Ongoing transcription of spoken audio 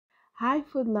Hi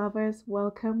food lovers,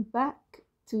 welcome back.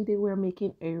 Today we're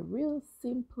making a real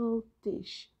simple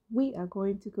dish. We are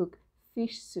going to cook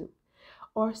fish soup,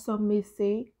 or some may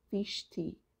say fish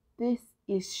tea. This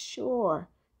is sure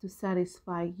to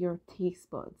satisfy your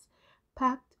taste buds,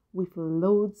 packed with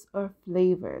loads of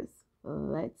flavors.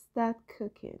 Let's start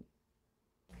cooking.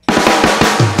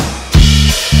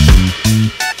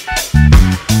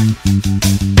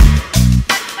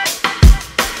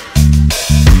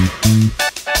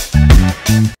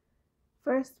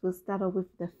 First, we'll start off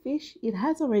with the fish. It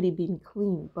has already been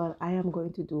cleaned, but I am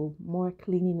going to do more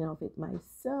cleaning of it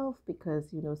myself because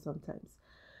sometimes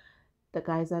the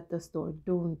guys at the store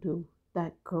don't do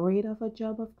that great of a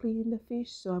job of cleaning the fish.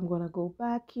 So I'm gonna go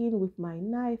back in with my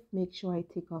knife, make sure I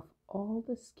take off all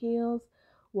the scales,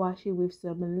 wash it with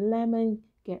some lemon,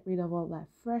 get rid of all that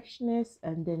freshness,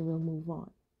 and then we'll move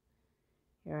on.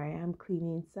 Here I am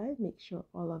cleaning inside, make sure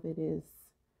all of it is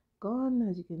gone.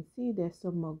 As you can see, there's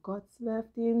some more guts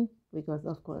left in because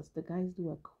of course the guys do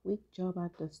a quick job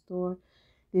at the store.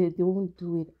 They don't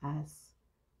do it as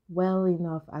well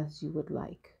enough as you would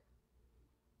like.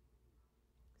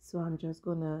 So I'm just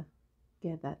gonna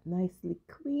get that nicely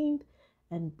cleaned,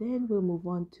 and then we'll move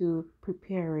on to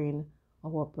preparing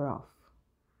our broth.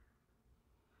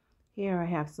 Here I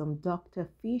have some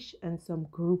Dr. fish and some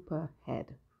grouper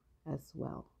head as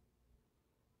well.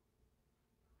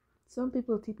 Some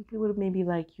people typically would maybe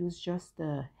like use just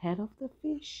the head of the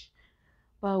fish,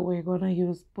 but we're gonna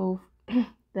use both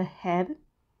the head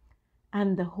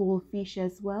and the whole fish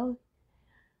as well.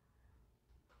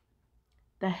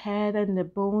 The head and the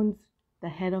bones, the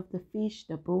head of the fish,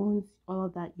 the bones, all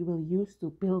of that you will use to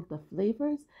build the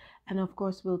flavors. And of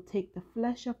course, we'll take the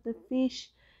flesh of the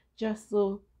fish just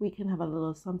so we can have a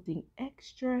little something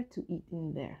extra to eat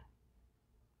in there.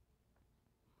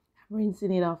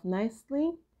 Rinsing it off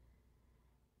nicely,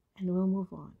 and we'll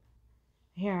move on.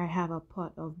 Here I have a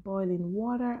pot of boiling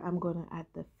water. I'm going to add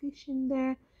the fish in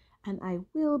there, and I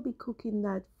will be cooking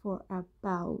that for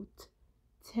about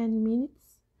 10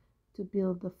 minutes to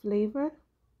build the flavor.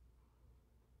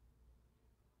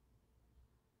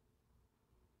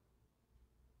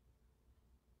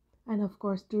 And of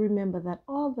course, do remember that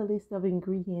all the list of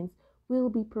ingredients will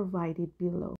be provided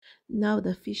below. Now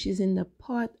the fish is in the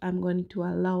pot. I'm going to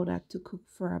allow that to cook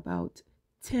for about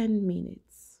 10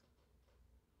 minutes.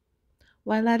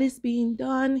 While that is being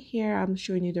done, here I'm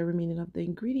showing you the remaining of the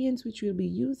ingredients which we'll be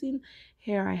using.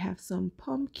 Here I have some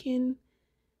pumpkin,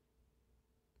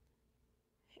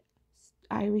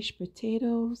 Irish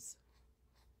potatoes,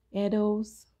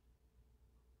 eddos,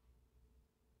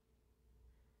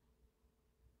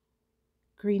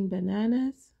 green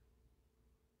bananas,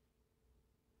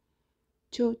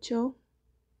 choco,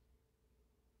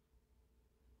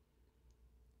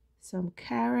 some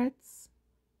carrots,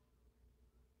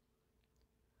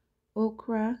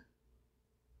 okra,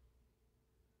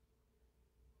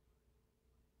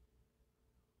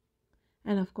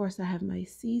 and of course I have my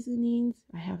seasonings.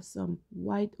 I have some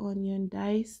white onion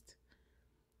diced,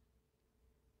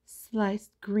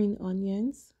 sliced green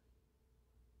onions,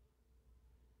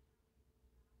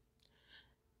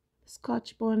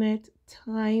 Scotch bonnet,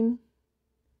 thyme,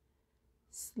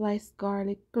 sliced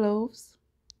garlic cloves,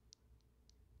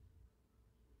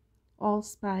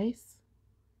 allspice,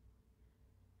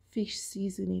 fish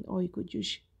seasoning, or you could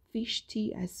use fish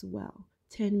tea as well.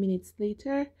 10 minutes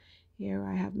later, here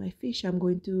I have my fish. I'm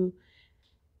going to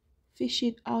fish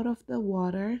it out of the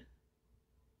water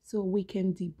so we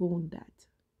can debone that.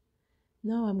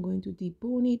 Now I'm going to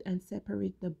debone it and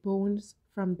separate the bones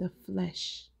from the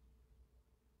flesh.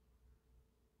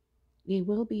 It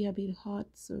will be a bit hot,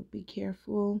 so be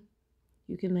careful.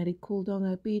 You can let it cool down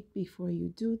a bit before you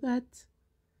do that.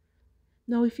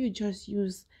 Now, if you just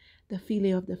use the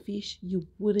fillet of the fish, you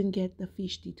wouldn't get the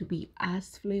fish tea to be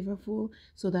as flavorful.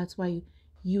 So that's why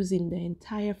using the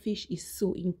entire fish is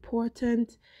so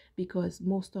important, because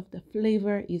most of the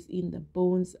flavor is in the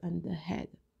bones and the head.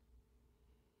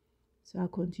 So I'll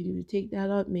continue to take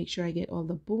that out, make sure I get all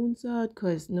the bones out,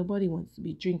 because nobody wants to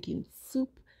be drinking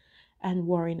soup and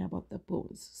worrying about the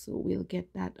bones. So we'll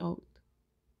get that out.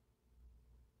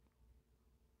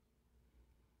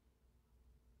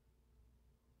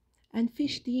 And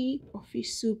fish tea or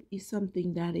fish soup is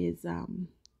something that is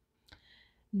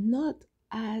not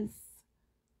as,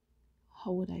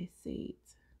 how would I say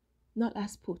it, not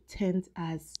as potent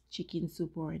as chicken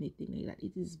soup or anything like that.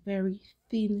 It is very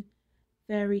thin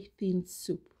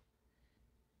soup.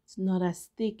 It's not as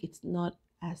thick, it's not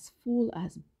as full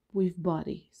as with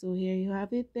body. So here you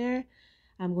have it there.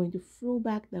 I'm going to throw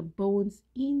back the bones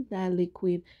in that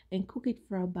liquid and cook it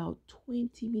for about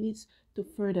 20 minutes to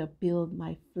further build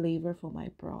my flavor for my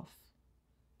broth.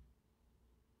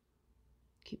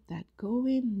 Keep that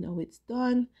going. Now it's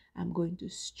done. I'm going to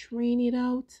strain it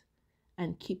out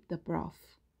and keep the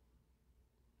broth.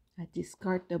 I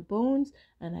discard the bones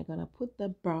and I'm gonna put the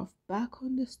broth back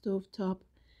on the stove top.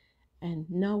 And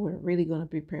now we're really gonna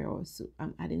prepare our soup.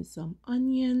 I'm adding some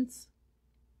onions,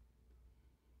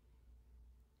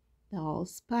 the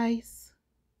allspice,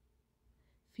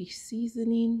 fish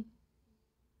seasoning,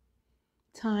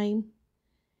 thyme,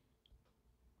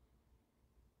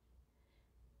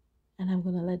 and I'm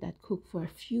gonna let that cook for a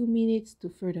few minutes to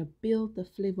further build the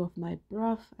flavor of my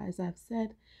broth. As I've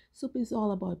said, soup is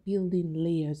all about building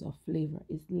layers of flavor.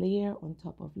 It's layer on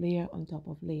top of layer on top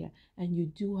of layer, and you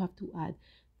do have to add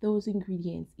those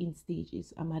ingredients in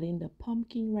stages. I'm adding the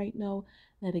pumpkin right now.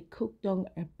 Let it cook down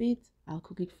a bit. I'll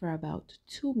cook it for about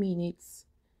 2 minutes.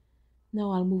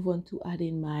 Now I'll move on to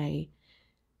adding my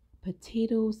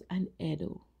potatoes and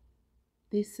eddo.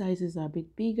 These sizes are a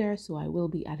bit bigger, so I will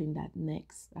be adding that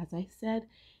next. As I said,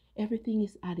 everything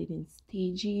is added in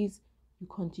stages. You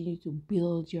continue to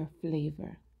build your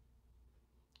flavor.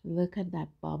 Look at that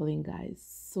bubbling, guys.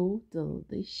 So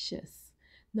delicious.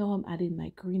 Now I'm adding my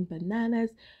green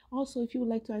bananas. Also, if you would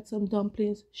like to add some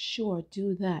dumplings, sure,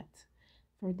 do that.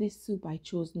 For this soup, I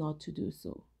chose not to do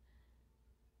so.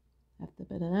 I have the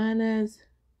bananas.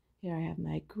 Here I have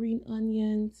my green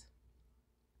onions,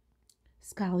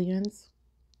 scallions,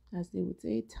 as they would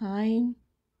say, thyme.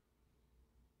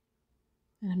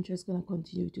 And I'm just gonna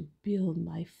continue to build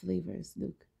my flavors.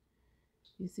 Look,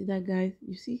 you see that, guys?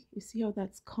 You see how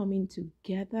that's coming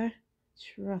together?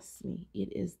 Trust me, it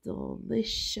is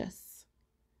delicious,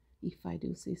 if I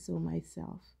do say so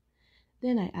myself.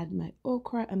 Then I add my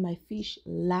okra and my fish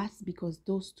last because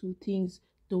those two things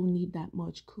don't need that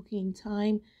much cooking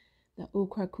time. The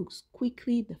okra cooks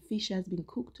quickly, the fish has been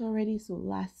cooked already, so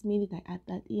last minute I add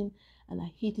that in and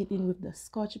I heat it in with the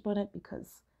Scotch bonnet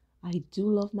because I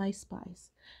do love my spice.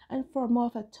 And for more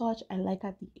of a touch, I like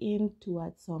at the end to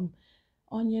add some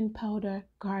onion powder,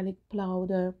 garlic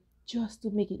powder, just to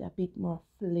make it a bit more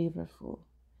flavorful.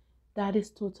 That is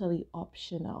totally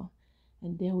optional.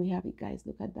 And there we have it, guys.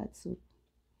 Look at that soup.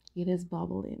 It is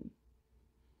bubbling.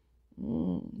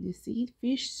 You see,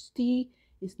 fish tea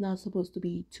is not supposed to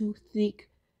be too thick.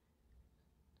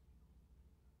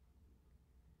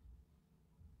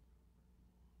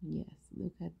 Yes,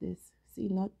 look at this. See,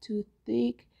 not too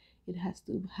thick. It has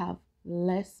to have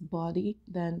less body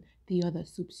than the other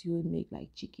soups you would make,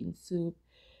 like chicken soup,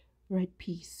 red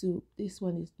pea soup. This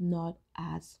one is not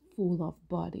as full of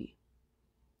body,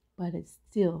 but it's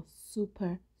still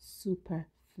super, super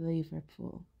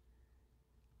flavorful.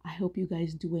 I hope you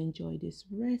guys do enjoy this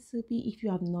recipe. If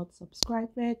you have not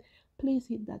subscribed yet, please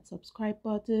hit that subscribe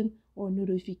button or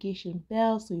notification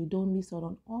bell so you don't miss out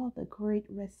on all the great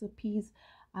recipes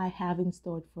I have in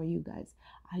store for you guys.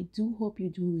 I do hope you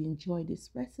do enjoy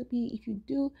this recipe. If you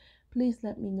do, please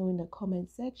let me know in the comment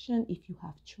section if you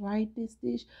have tried this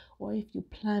dish or if you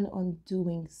plan on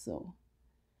doing so.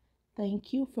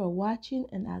 Thank you for watching,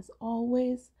 and as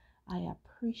always, I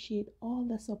appreciate all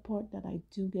the support that I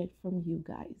do get from you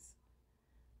guys.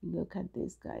 Look at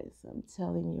this, guys. I'm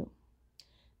telling you,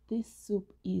 this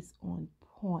soup is on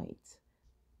point,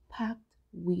 packed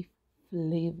with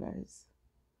flavors.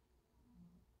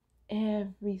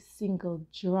 Every single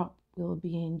drop will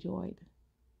be enjoyed.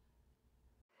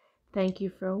 Thank you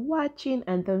for watching,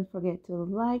 and don't forget to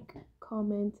like,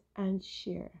 comment, and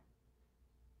share.